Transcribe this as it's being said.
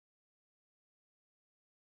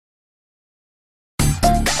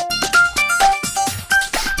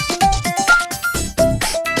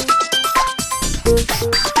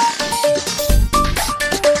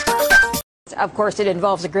of course, it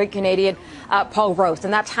involves a great Canadian, Paul Roth,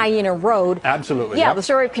 and that's Hyena Road. Absolutely. Yeah, yep. The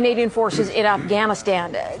story of Canadian forces in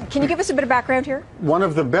Afghanistan. Can you give us a bit of background here? One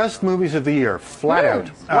of the best movies of the year, flat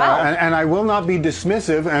out. Wow. And I will not be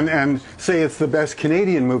dismissive and say it's the best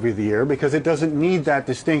Canadian movie of the year, because it doesn't need that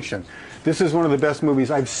distinction. This is one of the best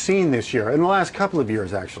movies I've seen this year, in the last couple of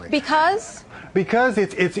years, actually. Because? Because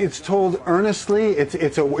it's told earnestly.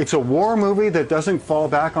 It's a war movie that doesn't fall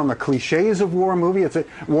back on the cliches of war movies.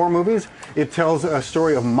 It tells a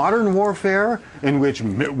story of modern warfare in which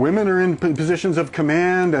women are in positions of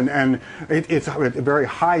command, and it's a very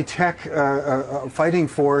high tech fighting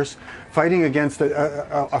force fighting against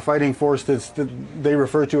a fighting force that they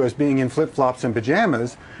refer to as being in flip flops and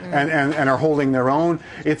pajamas, and are holding their own.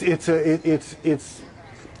 It's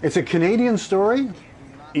a Canadian story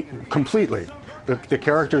completely. The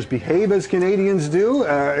characters behave as Canadians do,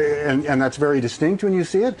 and that's very distinct when you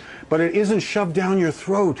see it, but it isn't shoved down your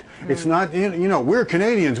throat. It's not, you know, we're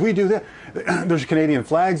Canadians, we do that. There's Canadian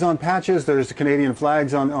flags on patches, there's Canadian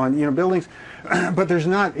flags on buildings, but there's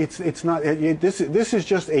not, this is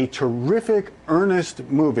just a terrific, earnest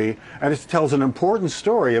movie, and it tells an important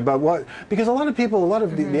story about what, because a lot of people,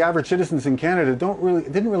 the average citizens in Canada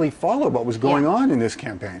didn't really follow what was going on in this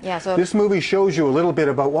campaign. Yeah, so this movie shows you a little bit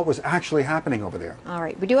about what was actually happening over there. All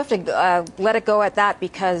right, we do have to let it go at that,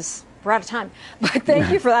 because we're out of time. But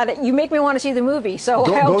thank you for that. You make me want to see the movie, so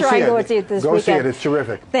I'll try and go and see it this weekend. Go see it. It's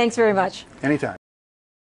terrific. Thanks very much. Anytime.